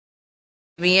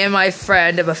Me and my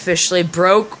friend have officially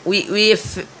broke. We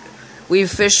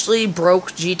officially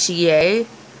broke GTA,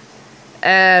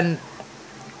 and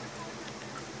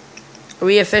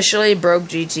we officially broke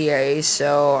GTA.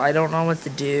 So I don't know what to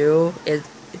do. It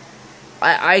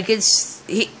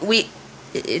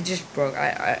just broke.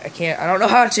 I can't. I don't know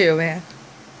how to, man.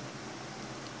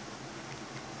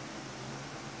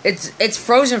 It's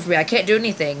frozen for me. I can't do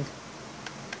anything.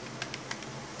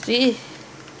 See?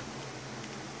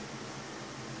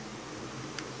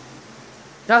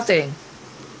 Nothing.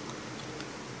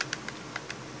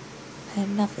 I have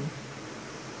nothing.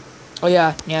 Oh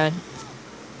yeah.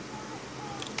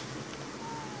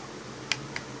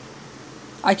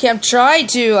 I can't try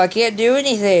to. I can't do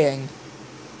anything.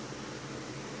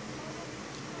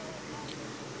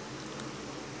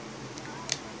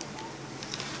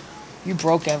 You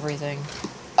broke everything.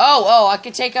 Oh, I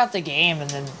could take out the game and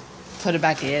then put it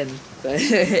back in. But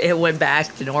it went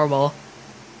back to normal.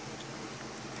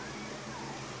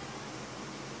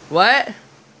 What?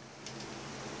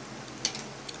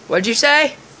 What'd you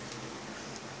say?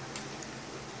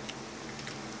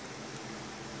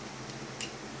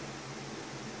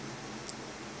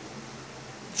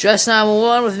 Just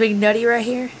 911 with Big Nutty right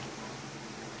here?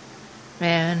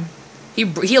 Man. He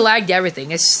lagged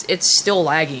everything. It's still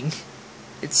lagging.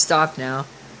 It's stopped now.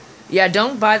 Yeah,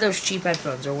 don't buy those cheap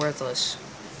headphones. They're worthless.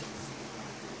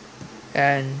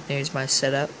 And there's my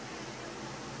setup.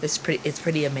 It's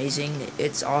pretty amazing.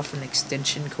 It's off an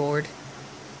extension cord.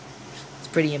 It's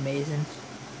pretty amazing.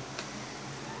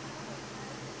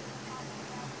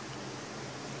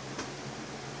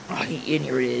 Oh,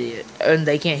 you're an idiot. And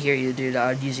they can't hear you, dude.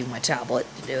 I'm using my tablet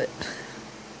to do it.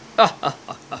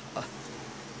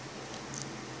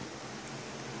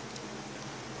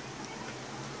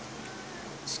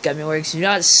 Gummy works do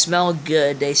not smell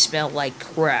good. They smell like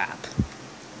crap.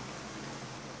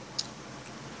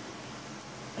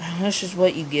 That's just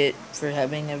what you get for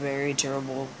having a very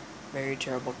terrible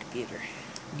computer.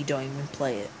 You don't even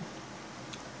play it.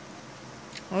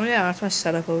 Oh yeah, that's my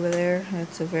setup over there.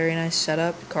 That's a very nice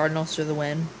setup. Cardinals for the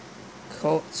win.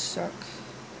 Colts suck.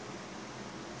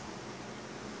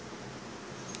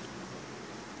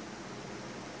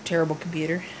 Terrible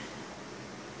computer.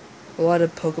 A lot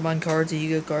of Pokemon cards,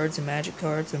 Yu-Gi-Oh cards, and Magic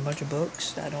cards, and a bunch of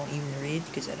books that I don't even read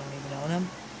because I don't even own them.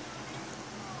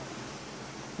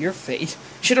 Your face.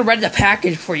 Should have read the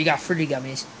package before you got fruity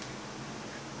gummies.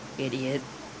 Idiot.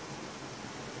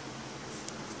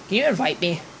 Can you invite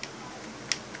me?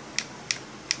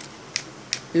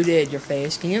 Who did? Your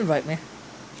face. Can you invite me?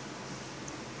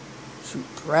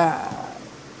 Subscribe.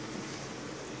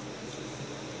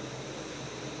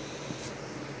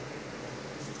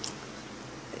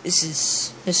 This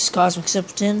is Cosmic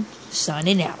Simpleton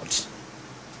signing out.